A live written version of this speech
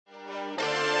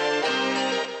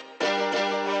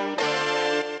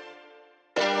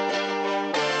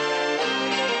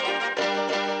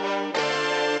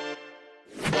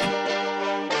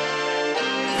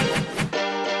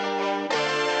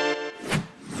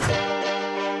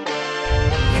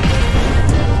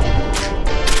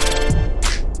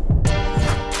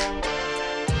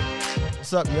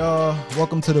What's up, y'all?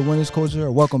 Welcome to the Winners Culture,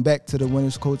 or welcome back to the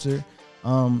Winners Culture.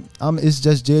 It's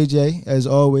just JJ, as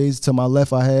always. To my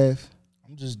left, I have.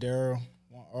 I'm just Daryl.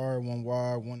 1 R, 1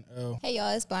 Y, 1 L. Hey,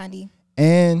 y'all, it's Bondi.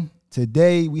 And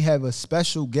today we have a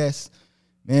special guest,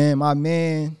 man. My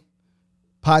man,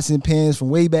 pots and pans from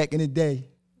way back in the day,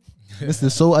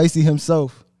 Mr. So Icy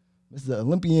himself, Mr.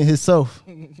 Olympian himself,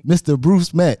 Mr.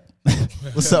 Bruce Mapp.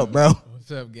 What's up, bro?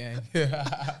 What's up, gang?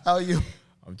 How are you?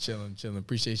 I'm chilling.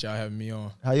 Appreciate y'all having me on.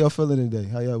 How y'all feeling today?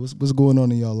 What's going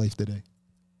on in y'all life today?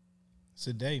 It's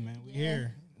a day, man. We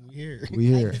here. We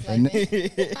here.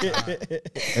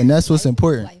 And that's what's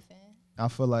important. I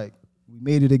feel like we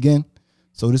made it again.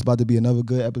 So this about to be another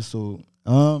good episode.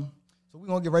 So we're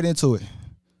going to get right into it.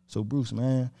 So Bruce,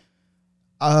 man,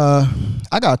 I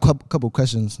got a couple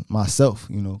questions myself,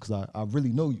 because I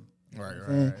really know you.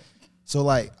 Right. So,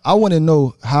 like, I want to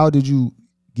know, how did you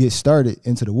get started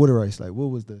into the water ice? Like, what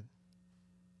was the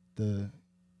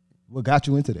what got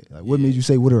you into that? Like, what made you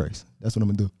say water ice? That's what I'm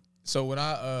going to do. So when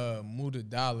I moved to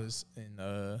Dallas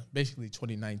in basically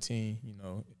 2019,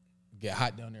 get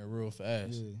hot down there real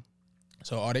fast. Yeah.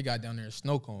 So all they got down there is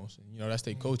snow cones. And, that's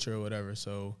their culture or whatever.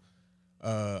 So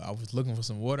I was looking for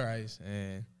some water ice,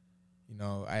 and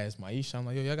I asked Maisha, I'm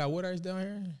like, yo, y'all got water ice down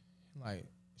here? Like,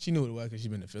 she knew what it was because she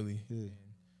been to Philly. Yeah. And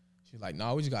she was like,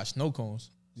 no, we just got snow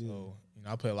cones. Yeah. So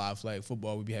I play a lot of flag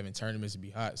football. We be having tournaments to be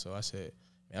hot. So I said,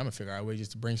 man, I'm gonna figure out a way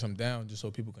just to bring something down just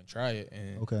so people can try it.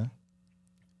 And okay,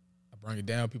 I brought it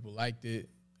down. People liked it.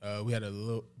 We had a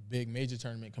little big major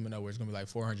tournament coming up where it's gonna be like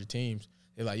 400 teams.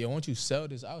 They're like, yo, why don't you sell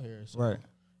this out here? So, right.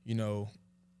 You'll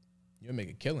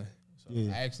make a killing. So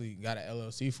I actually got an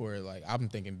LLC for it. Like, I've been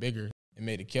thinking bigger and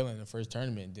made a killing in the first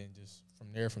tournament. And then just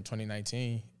from there, from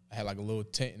 2019, I had like a little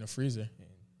tent in the freezer and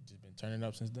just been turning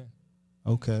up since then.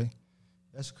 Okay.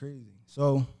 That's crazy.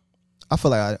 So I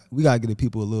feel like we got to give the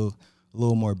people a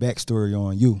little more backstory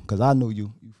on you, because I know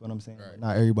you. You feel what I'm saying? Right.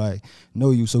 Not everybody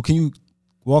know you. So can you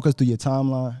walk us through your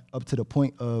timeline up to the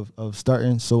point of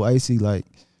starting So Icy? Like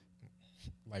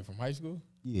from high school?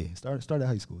 Yeah, start at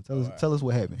high school. Tell us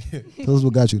what happened. Tell us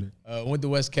what got you there. Went to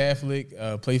West Catholic,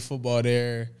 played football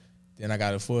there. Then I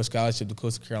got a full scholarship to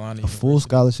Coastal Carolina University. Full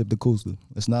scholarship to Coastal.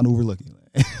 Let's not overlook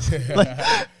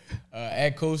it.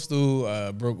 At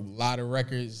Coastal, broke a lot of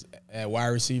records at wide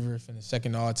receiver, finished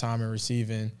second all time in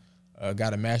receiving.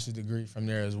 Got a master's degree from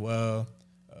there as well.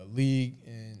 League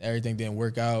and everything didn't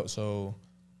work out, so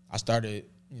I started,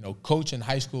 coaching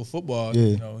high school football.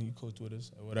 Yeah. You coached with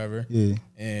us or whatever. Yeah.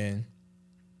 And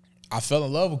I fell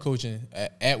in love with coaching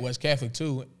at West Catholic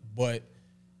too. But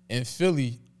in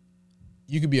Philly,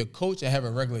 you could be a coach and have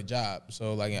a regular job.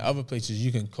 So like in other places,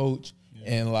 you can coach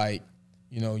and like,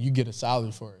 you get a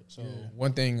salary for it. So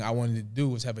one thing I wanted to do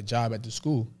was have a job at the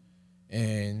school.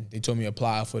 And they told me to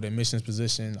apply for the admissions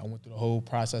position. I went through the whole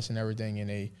process and everything, and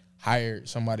they hired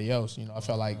somebody else. I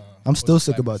felt like I'm still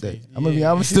sick about that.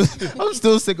 I'm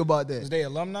still sick about that. Is they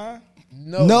alumni?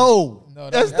 No.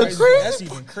 That's the crazy. That's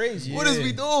even crazy. What is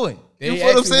we doing? They you know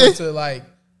what I'm saying? Went to like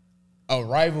a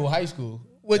rival high school.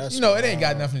 Which, it ain't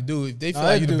got nothing to do with. They feel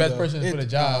like you're the best person for the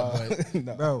job.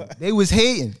 But bro, they was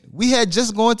hating. We had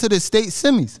just gone to the state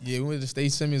semis. Yeah, we went to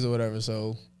state semis or whatever.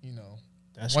 So,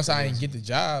 that's once crazy. I didn't get the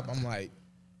job, I'm like,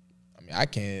 I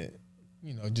can't,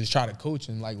 just try to coach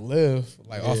and like live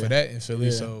off of that in Philly.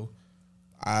 Yeah. So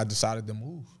I decided to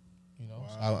move. So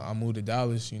I moved to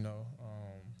Dallas.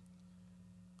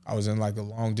 I was in like a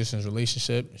long distance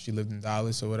relationship. She lived in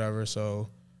Dallas or whatever. So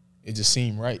it just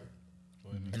seemed right.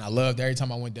 And I loved every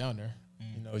time I went down there.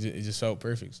 It just felt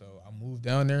perfect. So I moved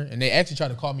down there, and they actually tried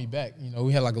to call me back.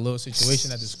 We had like a little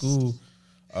situation at the school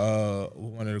with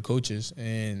one of the coaches,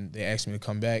 and they asked me to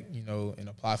come back, and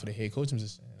apply for the head coaching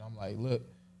position. And I'm like, look,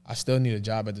 I still need a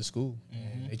job at the school.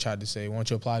 And they tried to say, why don't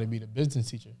you apply to be the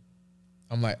business teacher?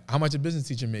 I'm like, how much a business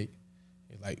teacher make?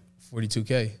 They're like,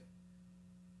 $42K.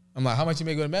 I'm like, how much you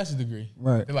make with a master's degree?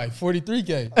 Right. They're like,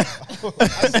 $43K.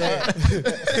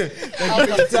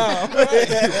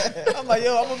 I'm like,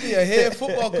 yo, I'm going to be a head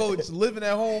football coach living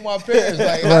at home with my parents.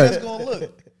 Like, how that's going to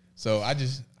look? So I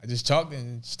just chalked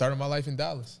and started my life in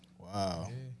Dallas. Wow.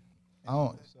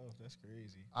 Yeah. That's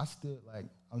crazy. I still,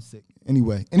 I'm sick.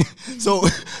 Anyway. So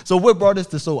what brought us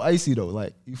to So Icy, though?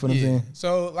 Like, you feel what I'm saying?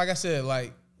 So, like I said,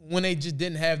 like, when they just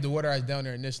didn't have the water ice down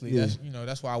there initially,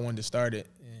 that's why I wanted to start it.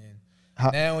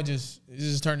 Now it just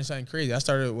turned into something crazy. I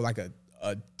started with like a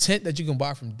tent that you can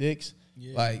buy from Dick's.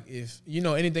 Yeah. Like, if you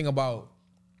know anything about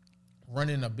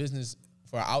running a business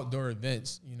for outdoor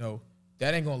events,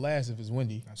 that ain't gonna last if it's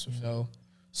windy.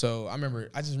 So I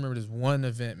just remember this one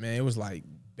event, man. It was like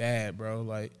bad, bro.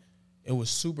 Like It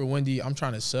was super windy. I'm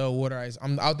trying to sell water ice.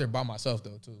 I'm out there by myself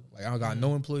though too. Like I don't got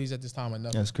no employees at this time or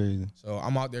nothing. That's crazy. So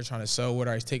I'm out there trying to sell water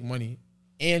ice, take money,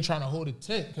 and trying to hold a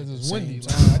tent because it was windy.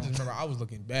 Like, I just remember I was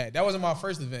looking bad. That wasn't my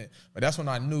first event, but that's when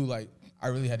I knew like I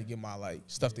really had to get my like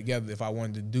stuff together if I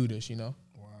wanted to do this. Wow.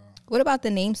 What about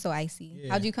the name So Icy?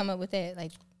 Yeah. How'd you come up with that?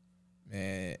 Like,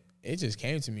 man, it just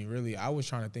came to me. Really, I was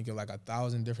trying to think of like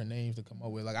 1,000 different names to come up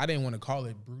with. Like I didn't want to call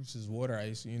it Bruce's Water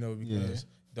Ice, because.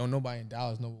 Don't nobody in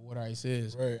Dallas know what water ice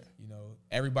is. Right.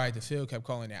 Everybody at the field kept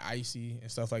calling it icy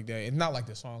and stuff like that. It's not like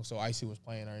the song So Icy was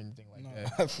playing or anything like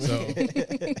that. So,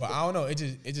 but I don't know. It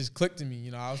just clicked to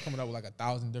me. I was coming up with like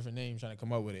 1,000 different names trying to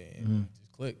come up with it, and it just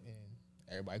clicked, and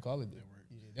everybody called it that.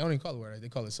 Yeah, they don't even call it water ice. They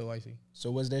call it So Icy. So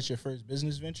was that your first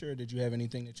business venture, or did you have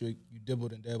anything that you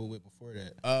dibbled and dabbled with before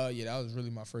that? Yeah, that was really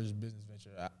my first business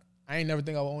venture. I ain't never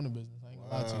think I would own a business. I ain't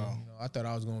gonna lie to you. I thought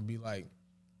I was gonna be like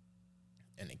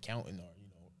an accountant or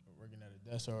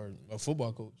that's or a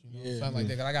football coach, something like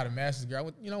that. Cause I got a master's degree. I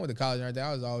went to college and everything.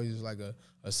 I was always like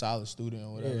a solid student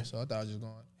or whatever. Yeah. So I thought I was just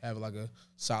gonna have like a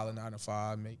solid 9 to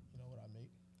 5, make what I make.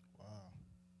 Wow.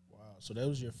 So that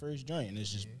was your first joint, and it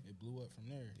blew up from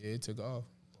there. Yeah, it took off.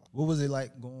 What was it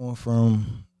like going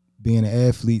from being an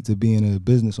athlete to being a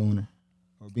business owner,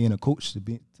 or being a coach to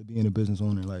being a business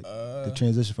owner? Like the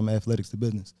transition from athletics to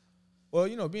business. Well,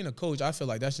 being a coach, I feel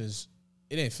like it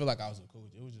didn't feel like I was a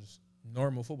coach. It was just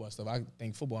normal football stuff. I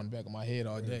think football in the back of my head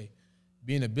all day.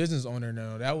 Being a business owner,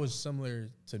 now that was similar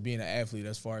to being an athlete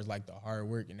as far as like the hard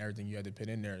work and everything you had to put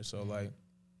in there. So like,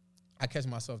 I catch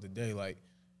myself today, like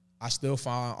I still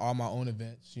find all my own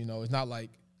events. It's not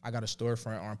like I got a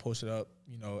storefront or I'm posted up,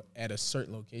 at a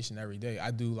certain location every day.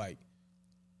 I do like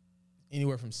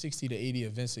anywhere from 60 to 80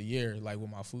 events a year, like with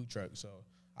my food truck. So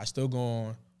I still go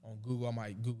on Google. I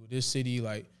might Google this city,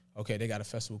 like, okay, they got a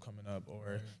festival coming up,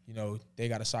 or, they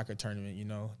got a soccer tournament,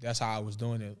 That's how I was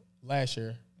doing it last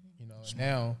year,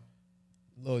 Now,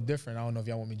 a little different. I don't know if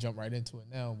y'all want me to jump right into it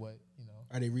now, but,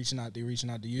 Are they reaching out? They reaching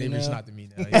out to you They now? reaching out to me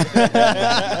now,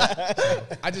 yeah. So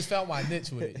I just found my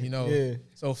niche with it, Yeah.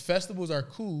 So festivals are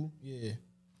cool. Yeah.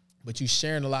 But you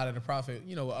sharing a lot of the profit,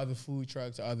 with other food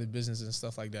trucks or other businesses and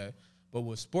stuff like that. But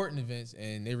with sporting events,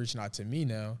 and they reaching out to me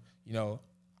now,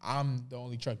 I'm the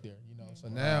only truck there, So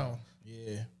now,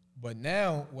 But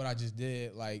now what I just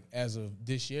did, like as of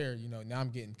this year, now I'm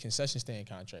getting concession stand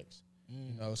contracts.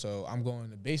 So I'm going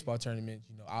to baseball tournaments,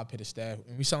 I'll pay the staff,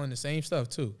 and we selling the same stuff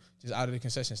too, just out of the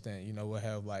concession stand. We'll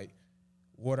have like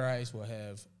water ice, we'll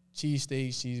have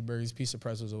cheesesteaks, cheeseburgers, pizza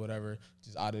pretzels or whatever,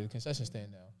 just out of the concession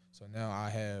stand now. So now I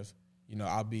have,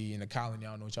 I'll be in the colony.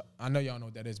 I know y'all know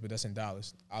what that is, but that's in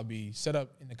Dallas. I'll be set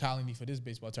up in the colony for this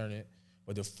baseball tournament,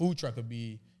 but the food truck will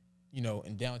be,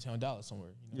 in downtown Dallas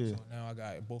somewhere. So now I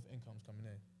got both incomes coming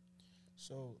in.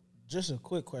 So just a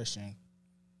quick question.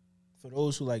 For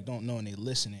those who don't know and they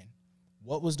listening,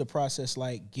 what was the process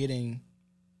like getting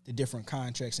the different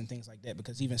contracts and things like that?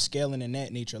 Because even scaling in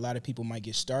that nature, a lot of people might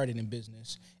get started in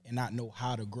business and not know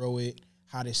how to grow it,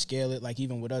 how to scale it. Like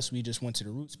even with us, we just went to the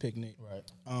Roots picnic. Right.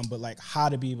 But like how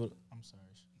to be able, I'm sorry,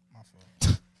 my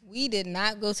fault. We did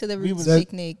not go to the Roots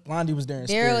picnic. Blondie was there in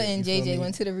Daryl spirit. and JJ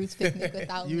went to the Roots picnic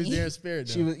without me. You was there in spirit,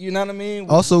 though. She was, you know what I mean?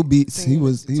 Also Beats, he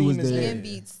was there. And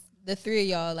Beats, the three of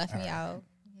y'all left me out.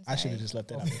 I should have just left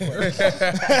that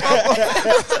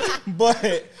out.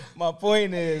 But my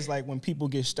point is, like, when people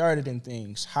get started in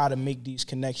things, how to make these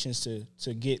connections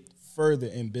to get further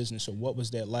in business. So what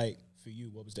was that like for you?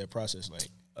 What was that process like?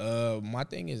 My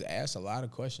thing is ask a lot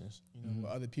of questions, with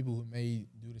other people who may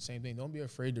do the same thing. Don't be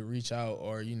afraid to reach out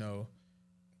or, in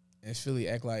Philly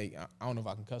act like, I don't know if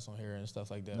I can cuss on here and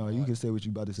stuff like that. No, you can say what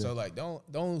you about to say. So, like,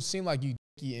 don't seem like you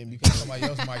and because somebody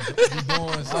else might be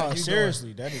doing something.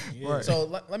 Seriously, that is right. So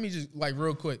let me just like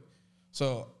real quick.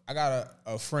 So I got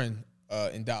a friend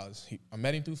in Dallas. I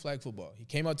met him through flag football. He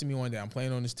came up to me one day. I'm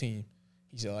playing on his team.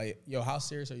 He said like, "Yo, how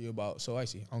serious are you about So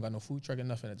Icy? I don't got no food truck or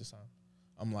nothing at this time."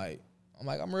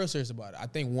 I'm real serious about it. I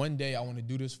think one day I want to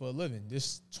do this for a living.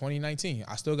 This 2019.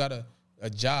 I still got a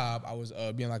job. I was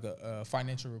being like a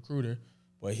financial recruiter,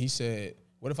 but he said,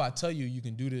 "What if I tell you you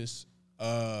can do this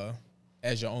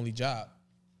as your only job?"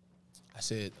 I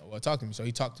said, well, talk to me. So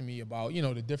he talked to me about,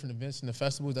 the different events and the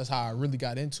festivals. That's how I really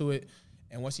got into it.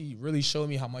 And once he really showed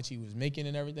me how much he was making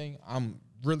and everything, I'm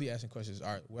really asking questions.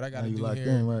 All right, what I got to do here?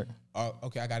 In, right?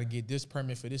 Okay, I got to get this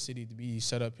permit for this city to be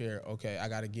set up here. Okay, I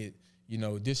got to get,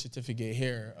 this certificate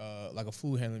here, like a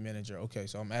food handling manager. Okay,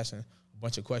 so I'm asking a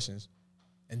bunch of questions.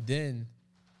 And then,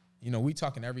 we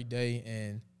talking every day,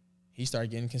 and he started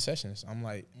getting concessions. I'm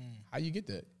like, how you get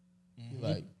that? He's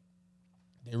like,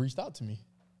 they reached out to me.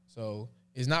 So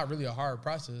it's not really a hard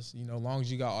process, as long as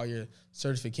you got all your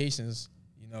certifications,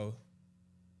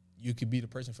 you could be the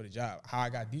person for the job. How I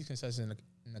got these concessions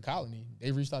in the colony,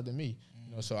 they reached out to me.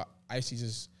 You know, so Icy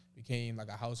just became like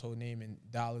a household name in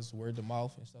Dallas, word of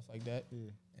mouth and stuff like that. Yeah.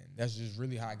 And that's just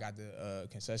really how I got the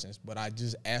concessions. But I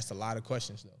just asked a lot of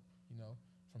questions though, you know,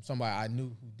 from somebody I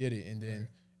knew who did it. And then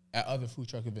at other food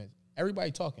truck events,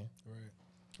 everybody talking. Right.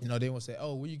 You know, they won't say,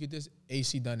 oh, where you get this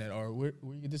AC done at? Or where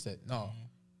you get this at? No. Mm-hmm.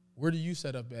 Where do you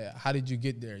set up at? How did you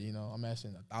get there? You know, I'm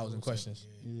asking 1,000 questions.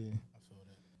 Yeah. I feel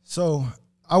that. So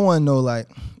I want to know, like,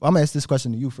 I'm gonna ask this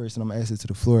question to you first, and I'm gonna ask it to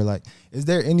the floor. Like, is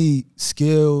there any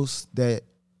skills that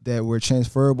were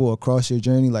transferable across your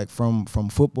journey, like from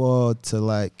football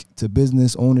to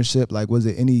business ownership? Like, was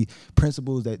there any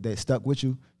principles that stuck with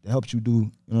you that helped you do? You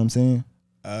know what I'm saying?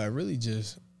 Really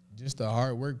just the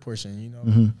hard work portion. You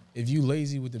know, if you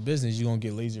lazy with the business, you're gonna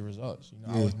get lazy results. You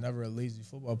know, I was never a lazy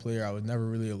football player. I was never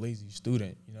really a lazy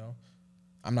student. You know,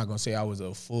 I'm not gonna say I was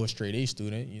a full straight A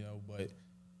student. You know, but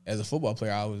as a football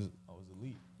player, I was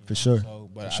elite. For sure. So,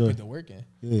 but I put the work in.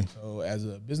 Yeah. So as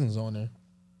a business owner,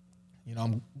 you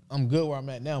know, I'm good where I'm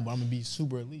at now, but I'm gonna be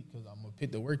super elite because I'm gonna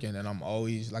put the work in, and I'm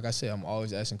always, like I said, I'm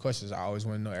always asking questions. I always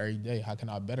want to know every day, how can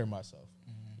I better myself?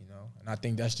 You know, and I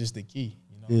think that's just the key.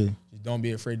 You know, just don't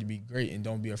be afraid to be great, and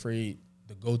don't be afraid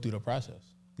to go through the process.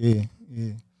 Yeah.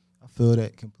 I feel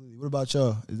that completely. What about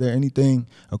y'all? Is there anything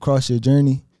across your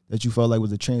journey that you felt like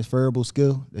was a transferable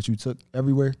skill that you took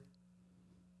everywhere?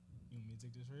 You want me to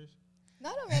take this first?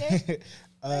 No, ready.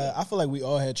 I feel like we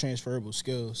all had transferable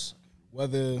skills,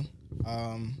 whether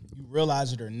you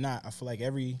realize it or not. I feel like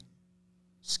every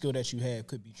skill that you have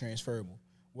could be transferable,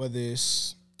 whether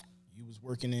it's you was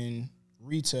working in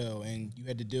retail and you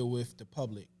had to deal with the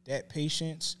public. That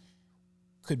patience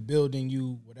could build in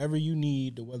you whatever you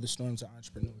need to weather storms of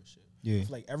entrepreneurship. Yeah. I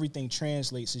feel like everything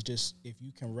translates. It's just if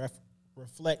you can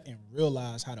reflect and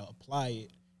realize how to apply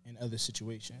it in other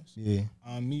situations. Yeah.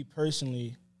 Me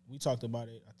personally, we talked about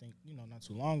it, I think, you know, not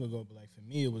too long ago, but like for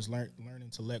me, it was learning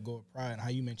to let go of pride, and how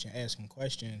you mentioned asking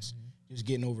questions, just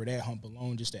getting over that hump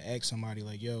alone, just to ask somebody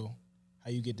like, yo, how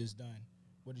you get this done?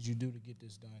 What did you do to get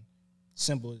this done?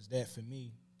 Simple as that for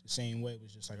me. The same way, it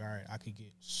was just like, all right, I could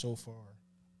get so far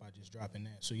by just dropping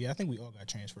that. So yeah, I think we all got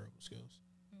transferable skills.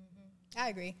 I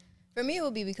agree. For me, it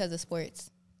would be because of sports.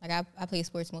 Like I played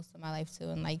sports most of my life too,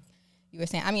 and like you were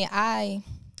saying, I mean, I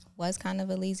was kind of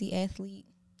a lazy athlete,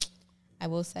 I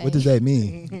will say. What does that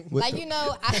mean? Like, you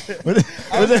know, I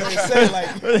was going to say,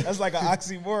 like, that's like an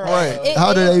oxymoron. Right.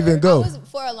 How did that even go?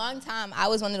 For a long time, I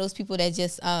was one of those people that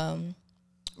just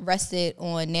rested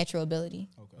on natural ability.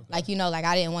 Okay. Like, you know, like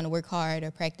I didn't want to work hard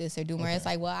or practice or do more. Okay. It's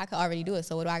like, well, I could already do it,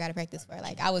 so what do I got to practice for?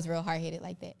 Like, I was real hard-headed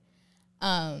like that.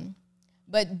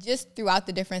 But just throughout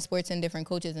the different sports and different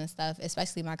coaches and stuff,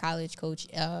 especially my college coach,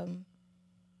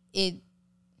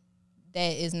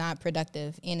 that is not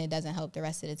productive, and it doesn't help the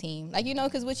rest of the team. Like, you know,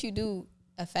 because what you do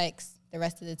affects the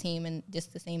rest of the team, and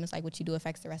just the same as like what you do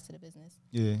affects the rest of the business.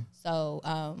 Yeah. So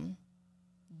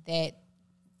that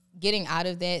getting out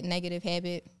of that negative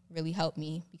habit really helped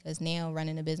me, because now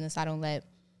running a business, I don't let,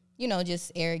 you know,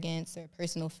 just arrogance or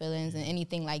personal feelings and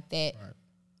anything like that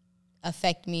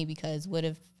affect me, because what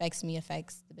affects me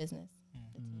affects the business,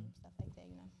 the team, stuff like that,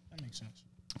 you know. That makes sense.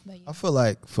 But, yeah. I feel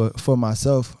like for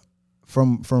myself,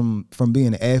 from being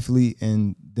an athlete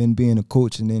and then being a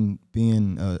coach and then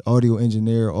being an audio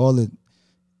engineer,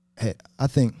 I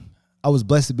think I was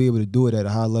blessed to be able to do it at a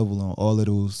high level on all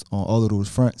of those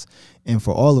fronts. And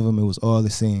for all of them, it was all the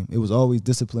same. It was always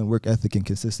discipline, work ethic, and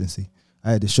consistency.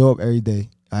 I had to show up every day.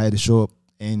 I had to show up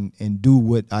and do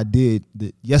what I did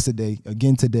yesterday,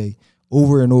 again today,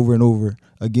 over and over and over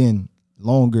again,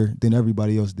 longer than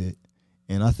everybody else did.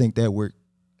 And I think that worked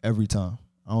every time.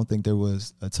 I don't think there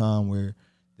was a time where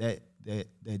that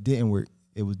didn't work.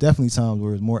 It was definitely times where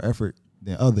it was more effort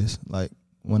than others. Like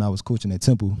when I was coaching at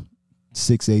Temple,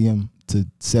 6 a.m. to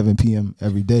 7 p.m.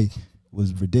 every day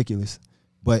was ridiculous.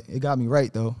 But it got me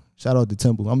right, though. Shout out to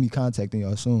Temple. I'm going to be contacting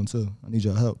y'all soon, too. I need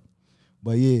y'all help.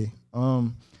 But, yeah,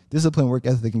 discipline, work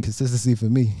ethic, and consistency for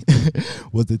me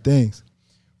was the things.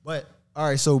 But, all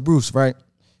right, so, Bruce, right,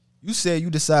 you said you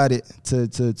decided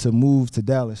to move to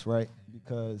Dallas, right,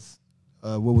 because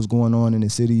what was going on in the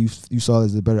city, you saw it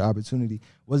as a better opportunity.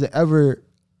 Was it ever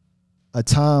a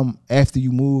time after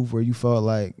you moved where you felt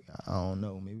like, I don't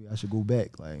know, maybe I should go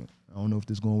back? Like, I don't know if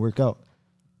this is going to work out.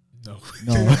 No.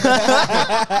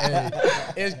 Hey,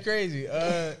 it's crazy. You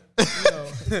know,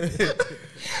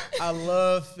 I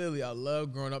love Philly. I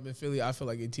love growing up in Philly. I feel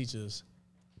like it teaches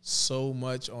so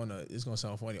much it's going to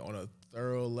sound funny, on a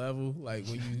thorough level, like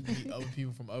when you meet other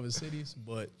people from other cities.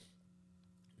 But,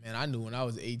 man, I knew when I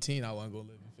was 18 I wasn't going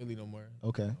to live in Philly no more.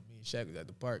 Okay. Me and Shaq was at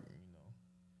the park, you know.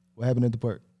 What happened at the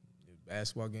park?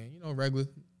 basketball game.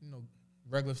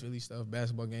 Regular Philly stuff,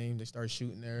 basketball game. They start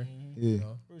shooting there. Yeah.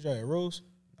 Where's y'all at, Rose?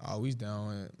 Oh, we's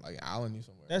down in like Allen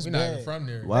somewhere. That's we're bad. not even from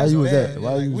there. Why you was bad. at?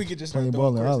 Why you we could just playing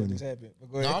ball in Allen?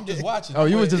 No, I'm just watching. Oh,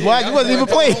 you was just watching. You wasn't even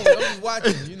playing. I'm just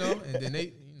watching, and then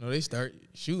they start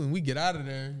shooting. We get out of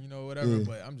there, whatever. Yeah.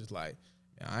 But I'm just like,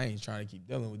 man, I ain't trying to keep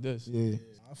dealing with this. Yeah.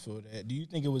 I feel that. Do you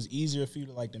think it was easier for you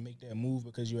to make that move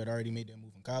because you had already made that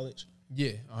move in college?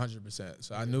 Yeah, 100%.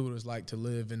 So I knew what it was like to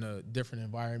live in a different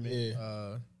environment,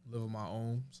 live on my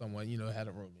own. Someone, had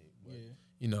a roommate.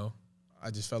 But,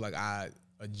 I just felt like I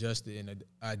adapted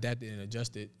and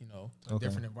adjusted, to a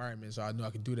different environment. So I knew I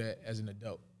could do that as an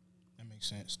adult. That makes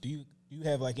sense. Do you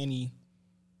have any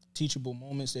teachable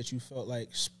moments that you felt like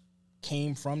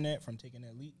came from taking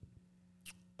that leap?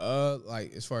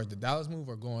 Like as far as the Dallas move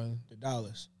or moving to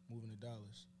Dallas.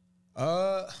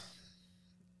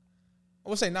 I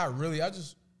would say not really. I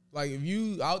just if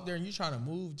you out there and you trying to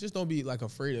move, just don't be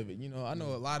afraid of it. I know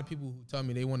a lot of people who tell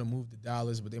me they want to move to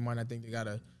Dallas, but they might not think they got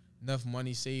enough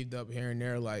money saved up here and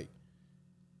there. Man,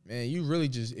 you really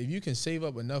just if you can save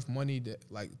up enough money that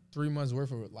 3 months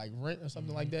worth of rent or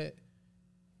something like that,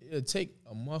 it'll take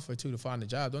a month or two to find a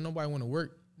job. Don't nobody want to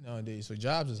work nowadays, so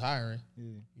jobs is hiring.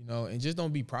 And just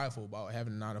don't be prideful about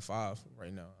having a 9 to 5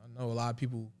 right now. I know a lot of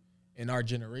people in our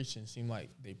generation seem like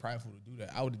they prideful to do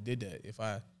that. I would have did that if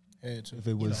I had to. If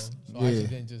it was, so I just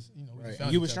didn't just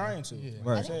you was trying to. Yeah.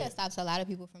 Right. I think that stops a lot of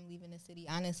people from leaving the city.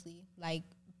 Honestly,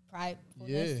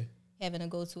 pridefulness, having to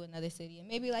go to another city and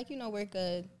maybe work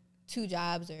 2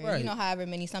 jobs or however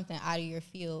many something out of your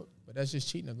field. But that's just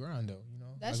cheating the grind, though.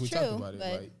 That's we true. Talked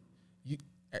about it.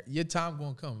 Your time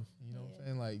gonna come. You know what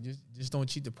I'm saying? Just don't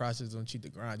cheat the process. Don't cheat the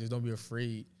grind. Just don't be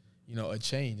afraid, of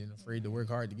change and afraid to work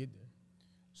hard to get there.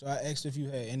 So I asked if you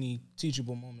had any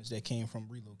teachable moments that came from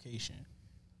relocation.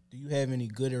 Do you have any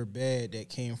good or bad that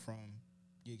came from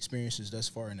your experiences thus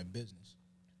far in the business?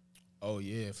 Oh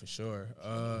yeah, for sure.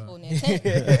 Oh,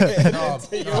 no,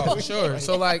 for sure.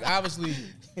 So obviously,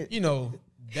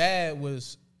 bad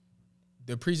was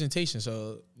the presentation.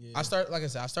 So I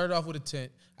started off with a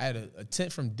tent. I had a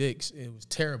tent from Dick's. It was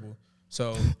terrible.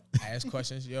 So I asked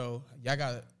questions. Yo, y'all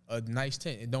got a nice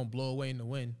tent. It don't blow away in the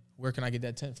wind. Where can I get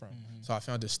that tent from? So I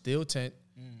found a steel tent.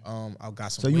 I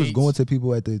got some. So you was going to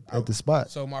people at the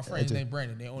spot. So my friend named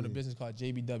Brandon. They own a business called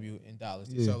JBW in Dallas.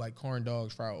 They sell corn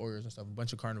dogs, fried Oreos and stuff, a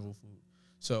bunch of carnival food.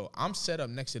 So I'm set up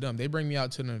next to them. They bring me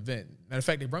out to an event. Matter of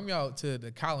fact, they bring me out to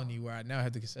the colony where I now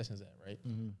have the concessions at, right?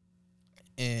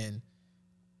 And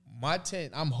my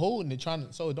tent, I'm holding it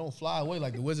so it don't fly away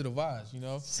like the Wizard of Oz,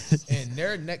 And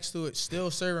they're next to it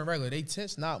still serving regular. They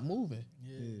tents not moving.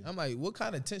 I'm like, what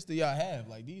kind of tents do y'all have?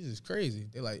 These is crazy.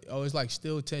 They're like, oh, it's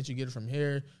steel tents. You get it from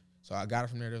here. So I got it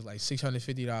from there. There's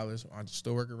 $650. I just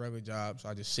still work a regular job. So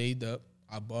I just saved up.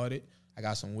 I bought it. I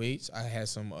got some weights. I had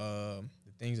some the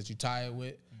things that you tie it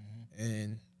with.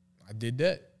 And I did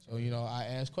that. So, I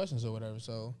asked questions or whatever.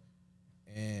 So,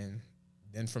 and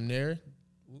then from there,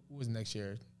 what was next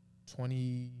year?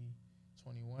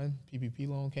 2021 PPP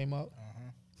loan came out.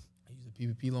 I used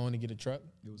the PPP loan to get a truck.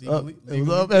 It was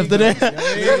up after that.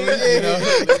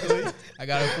 Legally. I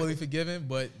got it fully forgiven,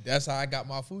 but that's how I got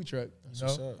my food truck.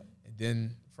 And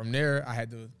then from there, I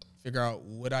had to figure out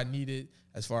what I needed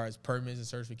as far as permits and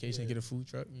certification to get a food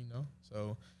truck.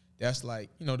 So that's I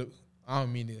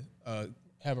don't mean to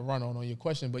have a run on your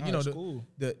question, but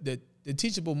the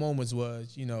teachable moments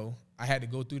was I had to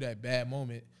go through that bad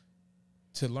moment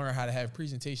to learn how to have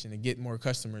presentation and get more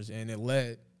customers, and it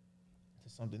led to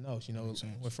something else.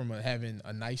 Went from having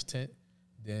a nice tent,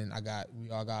 then we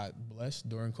all got blessed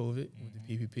during COVID with the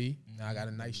PPP. Now I got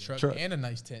a nice truck and a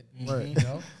nice tent. Right.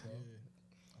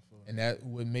 And that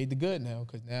what made the good now,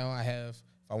 because now I have.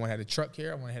 If I want to have a truck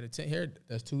here, I want to have a tent here.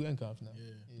 That's 2 incomes now.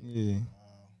 Yeah.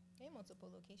 Multiple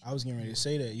locations. I was getting ready to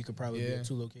say that you could probably be at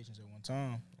 2 locations at one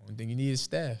time. Only thing you need is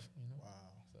staff. Wow.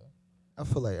 So. I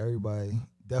feel like everybody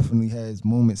definitely has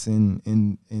moments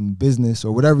in business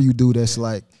or whatever you do that's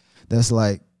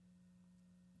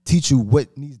teach you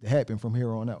what needs to happen from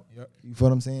here on out. Yep. You feel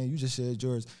what I'm saying? You just said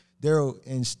yours. Daryl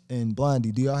and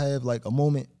Blondie, do y'all have a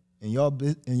moment in y'all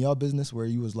business where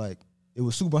you was it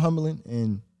was super humbling,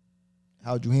 and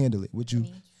how'd you handle it? Many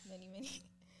moments.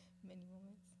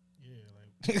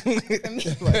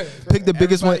 Yeah, pick the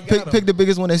biggest one. Pick the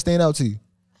biggest one that stand out to you.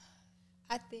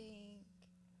 I think.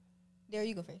 There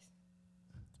you go first.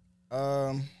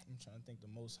 I'm trying to think the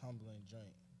most humbling joint.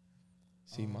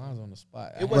 See, mine's on the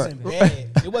spot. It wasn't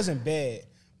bad. It wasn't bad,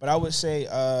 but I would say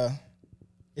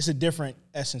it's a different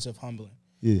essence of humbling.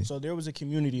 Yeah. So there was a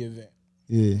community event.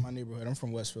 Yeah. In my neighborhood. I'm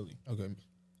from West Philly. Okay.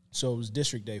 So it was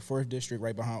District Day, 4th District,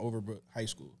 right behind Overbrook High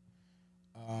School.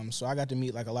 So I got to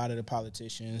meet like a lot of the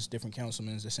politicians, different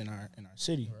councilmen that's in our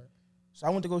city. Right. So I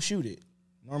went to go shoot it.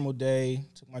 Normal day,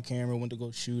 took my camera, went to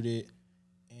go shoot it,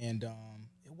 and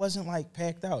it wasn't like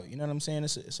packed out. You know what I'm saying?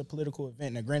 It's a political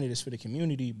event. Now, granted, it's for the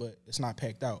community, but it's not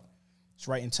packed out. It's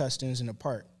right in Tustin's in the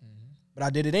park. Mm-hmm. But I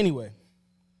did it anyway.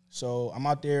 So I'm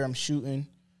out there, I'm shooting.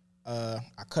 I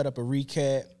cut up a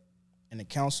recap, and the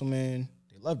councilmen,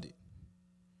 they loved it.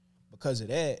 Because of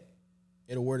that,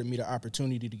 it awarded me the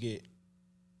opportunity to get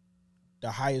the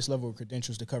highest level of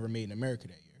credentials to cover Made in America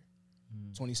that year,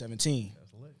 2017.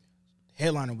 That's lit.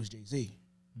 Headliner was Jay-Z.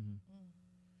 Mm-hmm.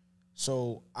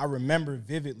 So I remember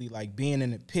vividly like being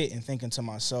in the pit and thinking to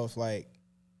myself, like,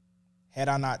 had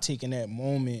I not taken that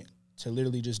moment to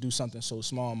literally just do something so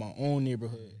small in my own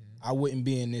neighborhood, I wouldn't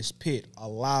be in this pit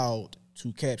allowed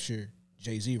to capture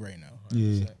Jay-Z right now. Yeah.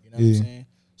 You know what I'm saying?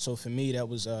 So for me, that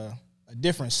was a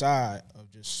different side of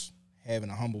just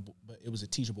having a humble, but it was a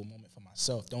teachable moment for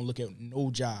myself. Don't look at no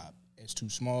job as too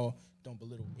small. Don't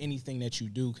belittle anything that you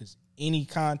do, because any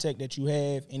contact that you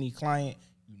have, any client,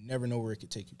 you never know where it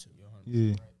could take you to.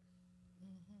 Yeah.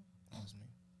 That was me.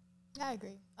 I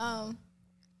agree. I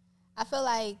feel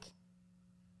like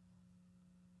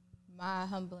my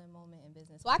humbling moment in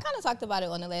business. Well, I kind of talked about it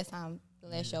on the last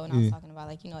show, and I was talking about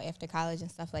like, you know, after college and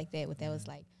stuff like that, what that was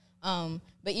like.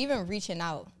 But even reaching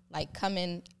out, like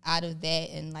coming out of that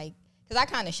and like, because I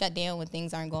kind of shut down when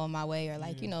things aren't going my way, or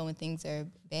like, you know, when things are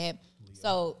bad.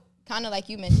 So kind of like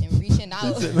you mentioned, reaching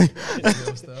out.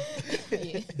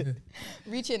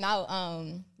 Reaching out,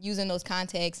 using those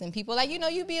contacts and people, like, you know,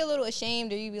 you be a little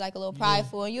ashamed or you be like a little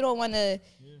prideful and you don't want to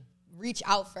reach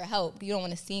out for help. You don't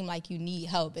want to seem like you need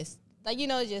help. It's like, you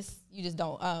know, you just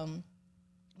don't.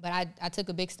 But I took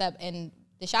a big step, and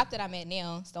the shop that I'm at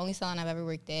now, it's the only salon I've ever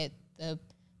worked at. The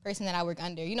person that I work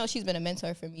under, you know, she's been a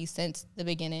mentor for me since the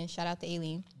beginning. Shout out to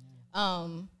Aileen.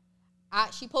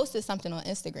 She posted something on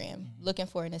Instagram looking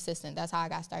for an assistant. That's how I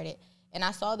got started. And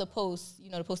I saw the post,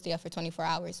 you know, the post there for 24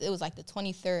 hours. It was like the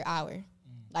 23rd hour.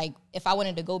 Like, if I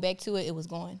wanted to go back to it, it was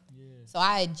gone. Yeah. So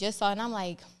I just saw it, and I'm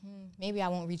like, maybe I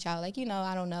won't reach out. Like, you know,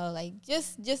 I don't know. Like,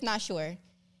 just not sure.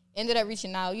 Ended up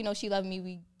reaching out. You know, she loved me.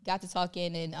 We got to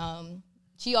talking, and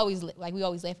she always, like, we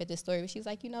always laugh at this story. But she's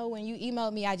like, you know, when you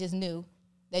emailed me, I just knew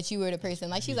that you were the person.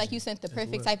 Like, she's like, you sent the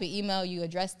perfect type of email. You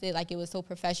addressed it. Like, it was so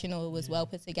professional. It was well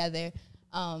put together.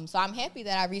 So I'm happy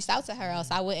that I reached out to her,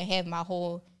 else I wouldn't have my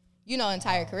whole, you know,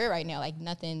 entire career right now. Like,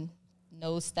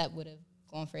 no step would have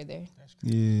gone further.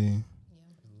 Yeah.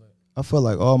 I felt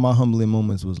like all my humbling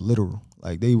moments was literal.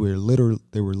 Like, they were literal.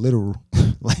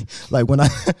 like when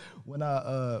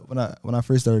I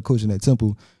first started coaching at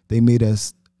Temple, they made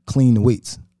us clean the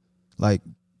weights. Like,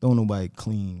 don't nobody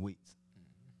clean weights.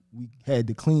 We had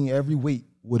to clean every weight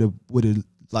with a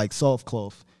like soft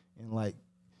cloth, and like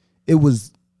it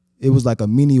was like a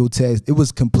menial task. It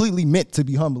was completely meant to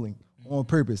be humbling on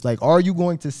purpose. Like, are you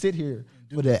going to sit here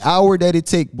for the hour that it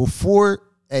take before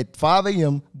at 5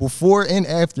 a.m. before and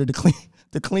after to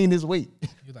clean this weight?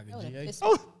 You're like a GA.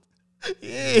 Oh,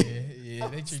 yeah. Yeah,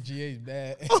 they treat GAs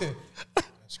bad.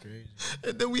 That's crazy.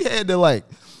 And then we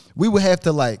would have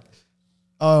to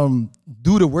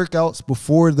do the workouts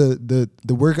before the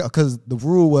workout, because the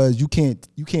rule was you can't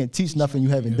teach nothing you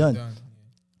haven't done.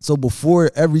 So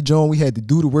before every joint, we had to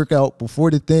do the workout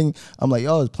before the thing. I'm like,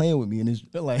 y'all is playing with me in this.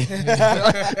 Like,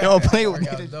 y'all playing with me.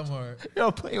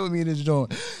 Y'all playing with me in this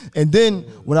joint. And then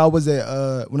when I was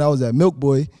at Milk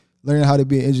Boy, learning how to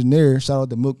be an engineer. Shout out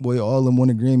to Milk Boy. All of them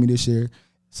won a Grammy this year.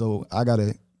 So I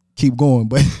gotta keep going.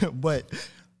 But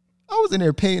I was in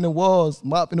there painting the walls,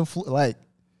 mopping the floor, like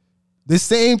the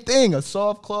same thing. A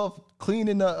soft cloth,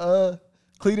 cleaning the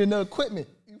equipment.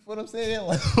 You know what I'm saying?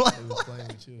 Like, playing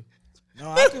with you. No,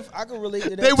 I can relate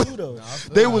to that too, though.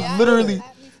 They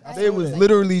was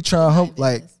literally trying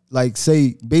to like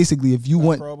say basically if you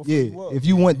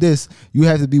want this, you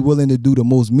have to be willing to do the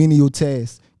most menial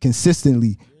tasks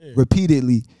consistently,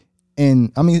 repeatedly.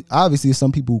 And I mean, obviously,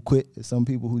 some people who quit. There's some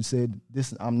people who said,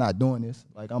 "This, I'm not doing this.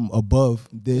 Like, I'm above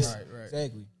this." Right.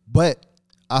 Exactly. But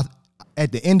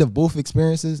at the end of both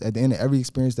experiences, at the end of every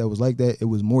experience that was like that, it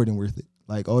was more than worth it.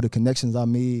 Like, all the connections I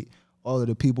made, all of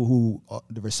the people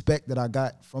the respect that I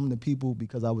got from the people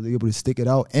because I was able to stick it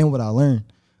out, and what I learned,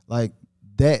 like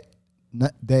that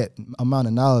amount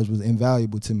of knowledge was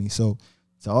invaluable to me. So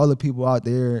to all the people out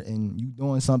there, and you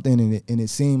doing something, and it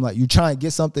seemed like you trying to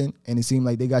get something, and it seemed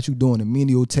like they got you doing a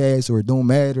menial task, or it don't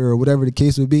matter, or whatever the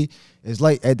case would be, it's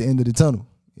light at the end of the tunnel.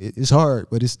 It's hard,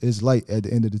 but it's light at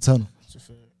the end of the tunnel. That's a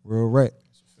fact. Real right.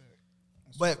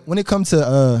 But when it comes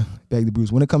to back to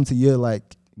Bruce, when it comes to your like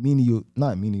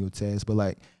not menial tasks, but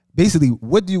like basically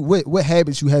what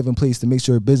habits you have in place to make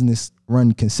sure business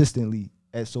run consistently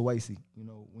at So Icy? You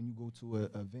know, when you go to an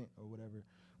event or whatever,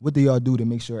 what do y'all do to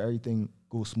make sure everything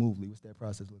goes smoothly? What's that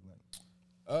process look like?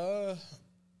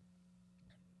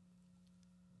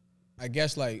 I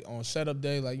guess like on setup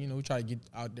day, like, you know, we try to get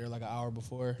out there like an hour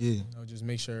before. Yeah. You know, just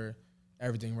make sure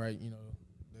everything right. You know,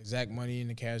 the exact money in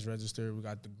the cash register. We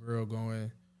got the grill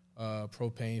going,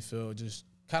 propane filled, just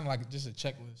kind of like just a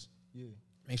checklist. Yeah.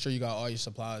 Make sure you got all your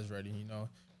supplies ready. You know,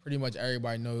 pretty much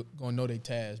everybody gonna know their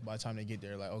task by the time they get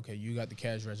there. Like, okay, you got the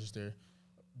cash register,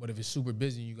 but if it's super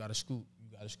busy, you got to scoop.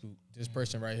 You got to scoop. This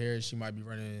person right here, she might be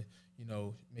running, you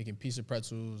know, making pizza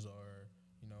pretzels or,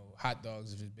 you know, hot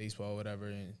dogs if it's baseball or whatever,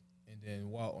 and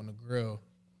then Walt on the grill,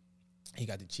 he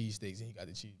got the cheesesteaks and he got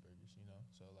the cheeseburgers, you know.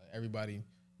 So, like, everybody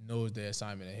knows their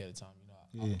assignment ahead of time,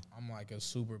 you know. I'm like a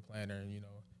super planner, and, you know,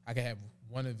 I can have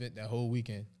one event that whole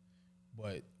weekend,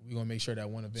 but we're going to make sure that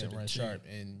one event runs sharp,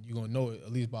 and you're going to know it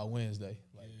at least by Wednesday.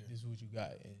 Like, this is what you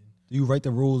got. And do you write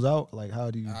the rules out? Like, how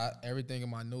do you? Everything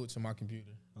in my notes in my computer.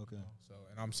 Okay. You know? So,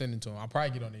 and I'm sending to them. I'll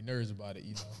probably get on their nerves about it,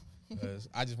 you know, because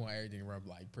I just want everything to run,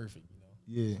 like, perfect, you know.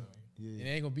 Yeah. So, it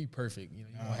ain't gonna be perfect, you know.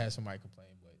 You're gonna have somebody complain,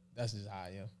 but that's just how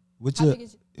I am. How big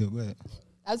is go ahead.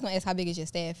 I was gonna ask, how big is your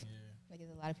staff? Yeah. Like, is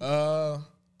it a lot of people?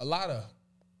 A lot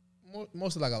of,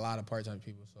 mostly like a lot of part-time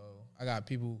people. So I got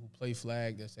people who play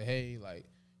flag that say, hey, like,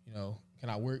 you know, can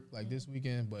I work like this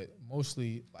weekend? But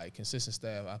mostly like consistent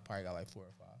staff, I probably got like 4 or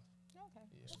 5. Okay.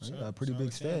 Yeah, you got a pretty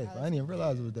big staff. I didn't even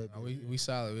realize it was that big. We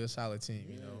solid. We're a solid team,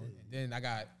 you know. And then I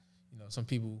got, you know, some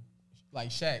people like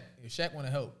Shaq. If Shaq want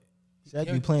to help,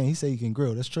 Shaq be playing. He say he can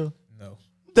grill. That's true. No.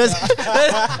 That's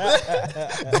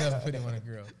Never put him on a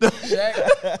grill.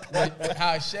 Shaq, like,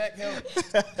 how Shaq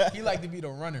help, he like to be the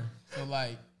runner. So,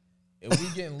 like, if we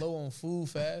getting low on food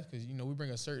fast, because, you know, we bring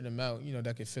a certain amount, you know,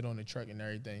 that could fit on the truck and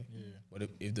everything. Yeah. But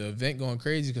if the event going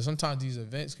crazy, because sometimes these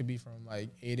events could be from, like,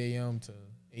 8 a.m. to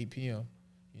 8 p.m.,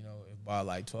 you know, if by,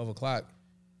 like, 12 o'clock,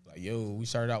 like, yo, we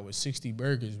started out with 60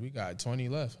 burgers. We got 20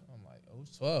 left. I'm like, oh,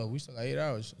 it's 12. We still got 8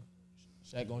 hours.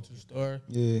 Shaq going to the store,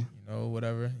 you know,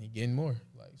 whatever, he getting more.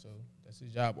 Like, so that's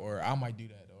his job. Or I might do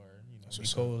that, or, you know, be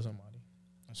cool with somebody.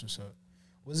 That's what's up.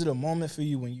 Was it a moment for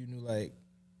you when you knew, like,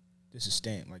 this is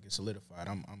stamped, like, it's solidified,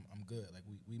 I'm good, like,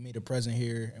 we made a present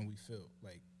here and we feel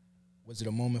like, was it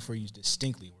a moment for you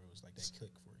distinctly where it was like that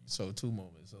click for you? So 2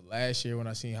 moments. So last year when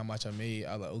I seen how much I made,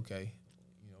 I was like, okay,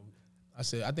 you know, I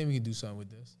said, I think we can do something with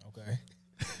this. Okay.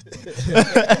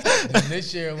 Then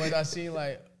this year when I seen,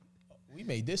 like, we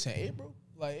made this in April.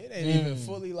 Like, it ain't even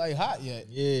fully, like, hot yet.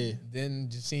 Yeah. Then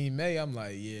just seeing May, I'm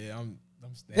like, yeah, I'm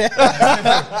stamping.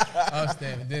 I'm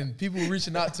stamping. Then people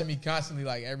reaching out to me constantly,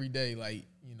 like, every day, like,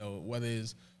 you know, whether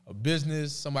it's a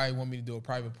business, somebody want me to do a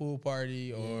private pool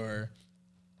party, or,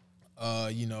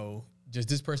 you know, just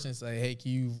this person say, hey,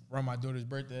 can you run my daughter's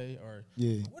birthday? Or,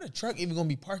 what a truck even gonna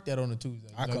be parked at on a Tuesday?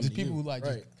 You know, just people who, like,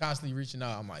 just constantly reaching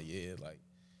out. I'm like, yeah, like,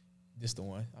 this the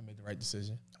one. I made the right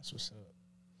decision. That's what's up.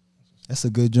 That's a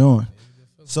good joint.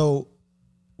 So,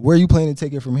 where are you planning to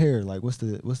take it from here? Like, what's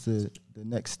the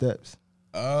next steps?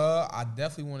 I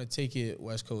definitely want to take it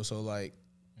West Coast. So, like,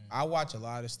 I watch a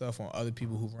lot of stuff on other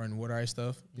people who run water ice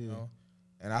stuff, you know,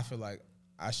 and I feel like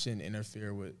I shouldn't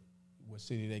interfere with what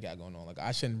city they got going on. Like,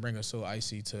 I shouldn't bring a So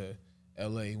Icy to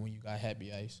LA when you got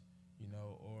Happy Ice, you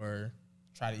know, or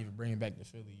try to even bring it back to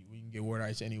Philly. We can get water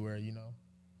ice anywhere, you know.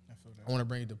 I want to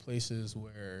bring it to places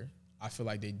where I feel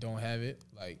like they don't have it,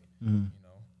 like, you know,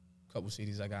 a couple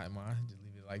cities I got in mind. Just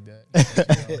leave it like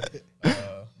that.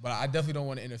 But I definitely don't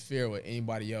want to interfere with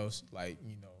anybody else, like,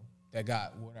 you know, that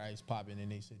got water ice popping in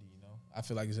their city, you know. I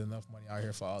feel like there's enough money out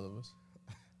here for all of us.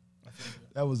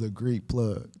 That was a great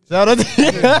plug. Shout out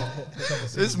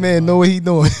to this man know what he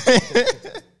doing.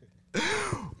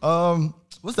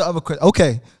 What's the other question?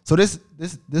 Okay, so this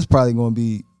probably gonna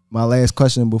be my last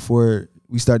question before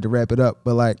we start to wrap it up.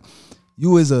 But, like,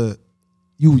 you as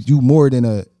you more than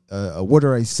a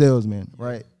water ice salesman,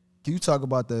 right? Can you talk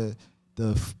about the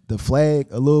flag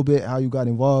a little bit, how you got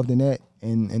involved in that,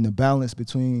 and the balance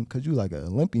between, because you like an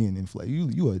Olympian in flag,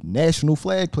 you a national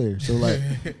flag player, so, like,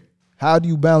 how do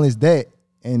you balance that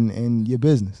and your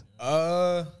business?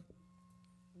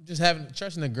 Just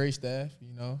trusting a great staff,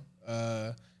 you know,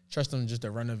 trust them just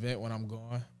to run the event when I'm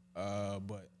gone.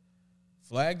 But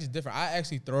flag is different. I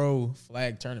actually throw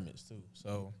flag tournaments too,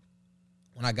 so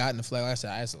when I got in the flag, like I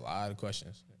said, I asked a lot of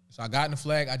questions. So I got in the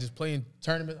flag, I just play in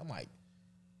tournaments. I'm like,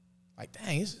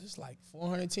 dang, it's like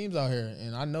 400 teams out here,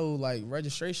 and I know, like,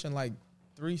 registration like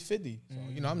 350. So,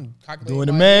 you know, I'm calculating doing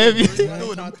the math.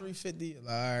 350.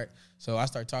 Like, all right. So I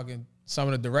start talking some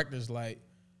of the directors, like,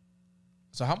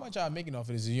 so how much y'all making off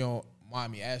of this? You don't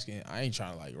mind me asking? I ain't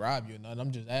trying to, like, rob you or nothing.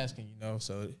 I'm just asking, you know.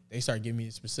 So they start giving me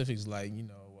the specifics, like, you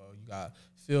know, well, you got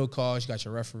field calls, you got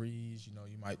your referees. You know,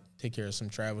 you might take care of some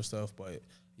travel stuff, but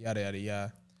yada yada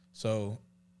yada. So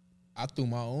I threw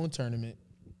my own tournament.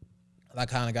 I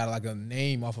kind of got like a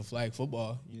name off of flag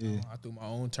football. You know, I threw my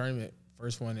own tournament,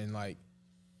 first one in like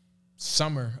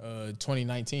summer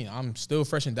 2019. I'm still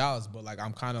fresh in Dallas, but like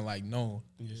I'm kind of like known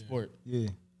through the sport. Yeah,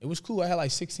 it was cool. I had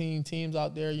like 16 teams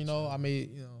out there. You know, I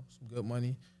made some good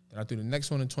money. Then I threw the next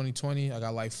one in 2020. I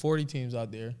got like 40 teams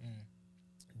out there.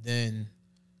 Then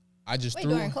I just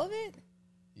threw during COVID.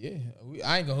 Yeah,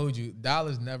 I ain't gonna hold you.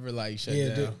 Dallas never like shut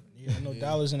down. Yeah, I know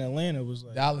Dallas in Atlanta was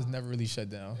like Dallas never really shut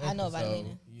down. I know about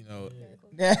Atlanta. You know,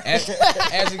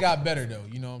 as it got better though,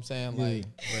 you know what I'm saying? Like,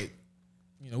 but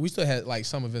you know, we still had like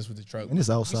some events with the truck. And it's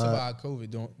outside. We survived COVID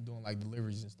doing like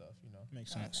deliveries and stuff. You know,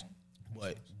 makes sense.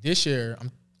 But this year,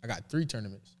 I got 3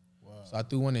 tournaments. Wow. So I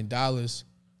threw one in Dallas.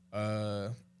 I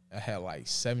had like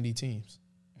 70 teams.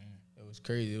 It was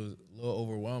crazy. It was a little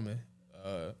overwhelming.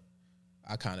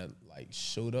 I kind of like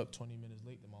showed up 20 minutes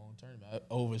late to my own tournament. I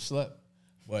overslept.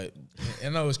 But I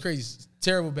know it was crazy. It's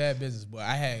terrible, bad business. But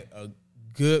I had a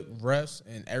good refs,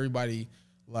 and everybody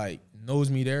like knows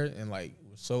me there and like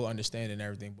was so understanding and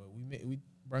everything. But we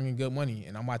bringing good money,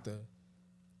 and I'm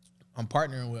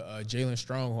partnering with Jalen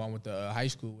Strong, who I went to high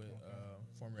school with,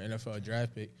 former NFL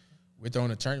draft pick. We're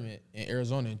throwing a tournament in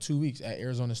Arizona in 2 weeks at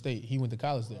Arizona State. He went to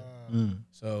college there.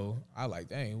 So I like,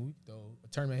 dang, we throw a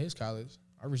tournament at his college.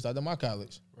 I reached out to my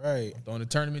college. Right. I'm throwing a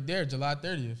tournament there July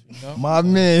 30th, you know? My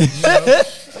man.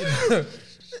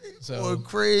 So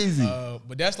crazy.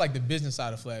 But that's like the business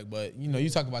side of flag. But, you know, you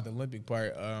talk about the Olympic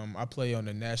part. I play on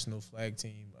the national flag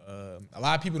team. A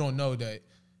lot of people don't know that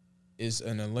it's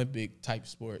an Olympic type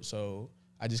sport. So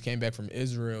I just came back from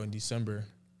Israel in December.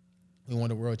 We won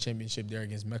the world championship there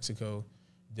against Mexico.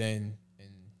 Then in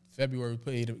February, we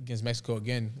played against Mexico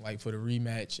again, like for the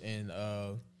rematch. And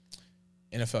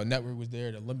NFL Network was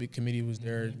there. The Olympic Committee was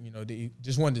there. You know, they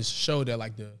just wanted to show that,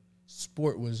 like, the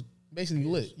sport was basically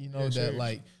lit, you know, that,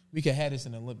 like, we could have this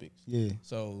in the Olympics. Yeah.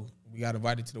 So we got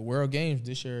invited to the World Games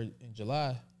this year in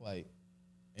July, like,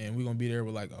 and we're going to be there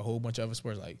with, like, a whole bunch of other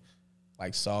sports, like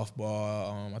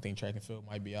softball. I think track and field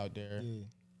might be out there. Yeah.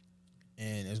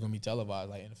 And it's going to be televised.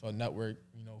 Like, NFL Network,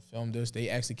 you know, filmed us. They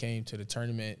actually came to the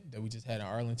tournament that we just had in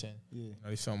Arlington. Yeah. You know,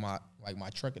 they filmed my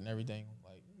truck and everything.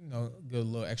 Like, you know, good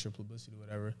little extra publicity or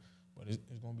whatever. But it's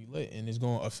going to be lit. And it's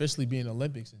going to officially be in the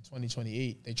Olympics in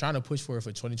 2028. They're trying to push for it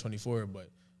for 2024, but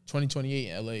 2028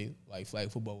 in LA, like, flag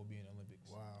football will be in the Olympics.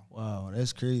 Wow,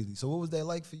 that's crazy. So what was that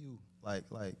like for you? Like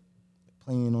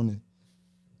playing on it?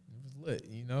 It was lit,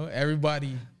 you know?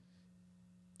 Everybody,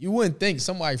 you wouldn't think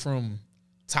somebody from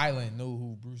Thailand know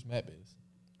who Bruce Mapp is.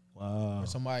 Wow. Or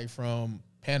somebody from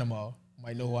Panama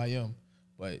might know who I am.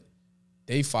 But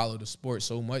they follow the sport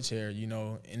so much here, you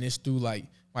know, and it's through, like,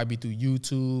 might be through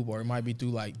YouTube or it might be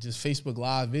through, like, just Facebook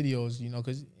Live videos, you know,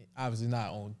 because obviously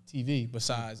not on TV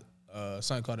besides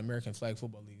something called American Flag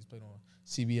Football League. It's played on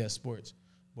CBS Sports.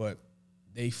 But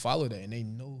they follow that, and they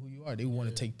know who you are. They want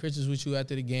to take pictures with you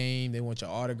after the game. They want your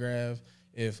autograph.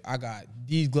 If I got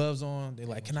these gloves on, they're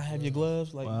like, can I have your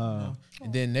gloves? Like, wow. You know?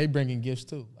 And then they bringing gifts,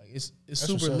 too. Like, it's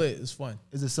super lit. It's fun.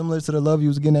 Is it similar to the love you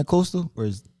was getting at Coastal? Or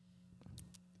is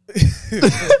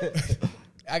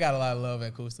I got a lot of love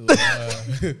at Coastal.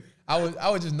 I was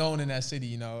just known in that city,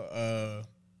 you know,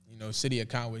 city of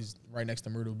Conway's right next to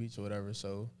Myrtle Beach or whatever.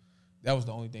 So that was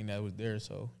the only thing that was there.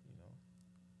 So, you know,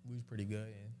 we was pretty good,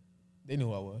 and they knew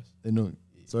who I was. They knew.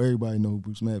 Yeah. So everybody know who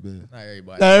Bruce Mapp is. Not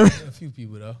everybody. A few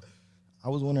people though. I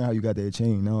was wondering how you got that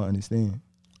chain. Now I understand.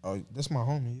 Oh, that's my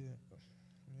homie. Yeah, it's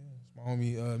my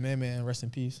homie. Man, rest in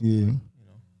peace. Yeah. You know,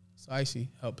 so Icy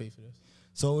helped pay for this.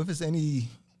 So if it's any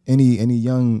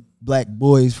young black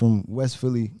boys from West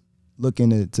Philly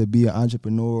looking to be an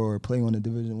entrepreneur or play on the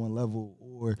Division I level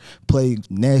or play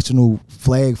national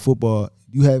flag football,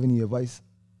 you have any advice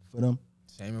for them?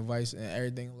 Same advice in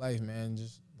everything in life, man.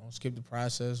 Just don't skip the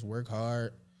process. Work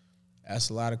hard.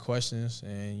 Ask a lot of questions,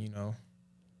 and, you know,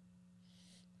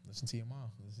 listen to your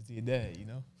mom. Listen to your dad, you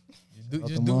know.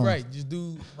 Just do right. Just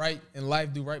do right in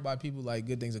life. Do right by people. Like,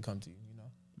 good things will come to you, you know.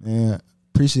 Man,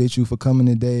 appreciate you for coming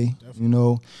today. Definitely. You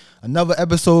know, another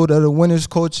episode of the Winners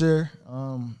Culture.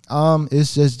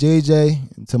 It's just JJ,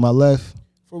 and to my left.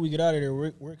 Before we get out of there,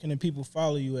 where can the people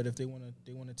follow you at if they want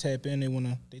to tap in?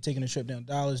 They taking a trip down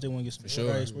Dallas. They want to get some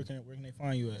advice. Where can they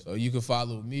find you at? So you can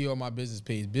follow me or my business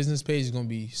page. Business page is gonna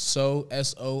be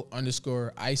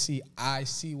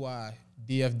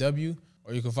SO_ICICY_DFW,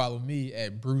 or you can follow me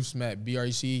at Bruce Mapp,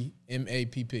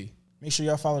 BRUCMAPP. Make sure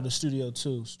y'all follow the studio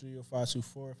too, Studio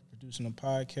 524 for producing the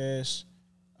podcast.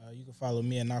 You can follow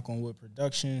me at Knock on Wood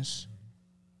Productions.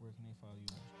 Where can they follow you?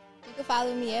 You can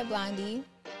follow me at Blondie.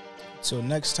 Till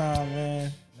next time,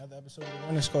 man. Another episode of the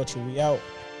Winners Culture. We out.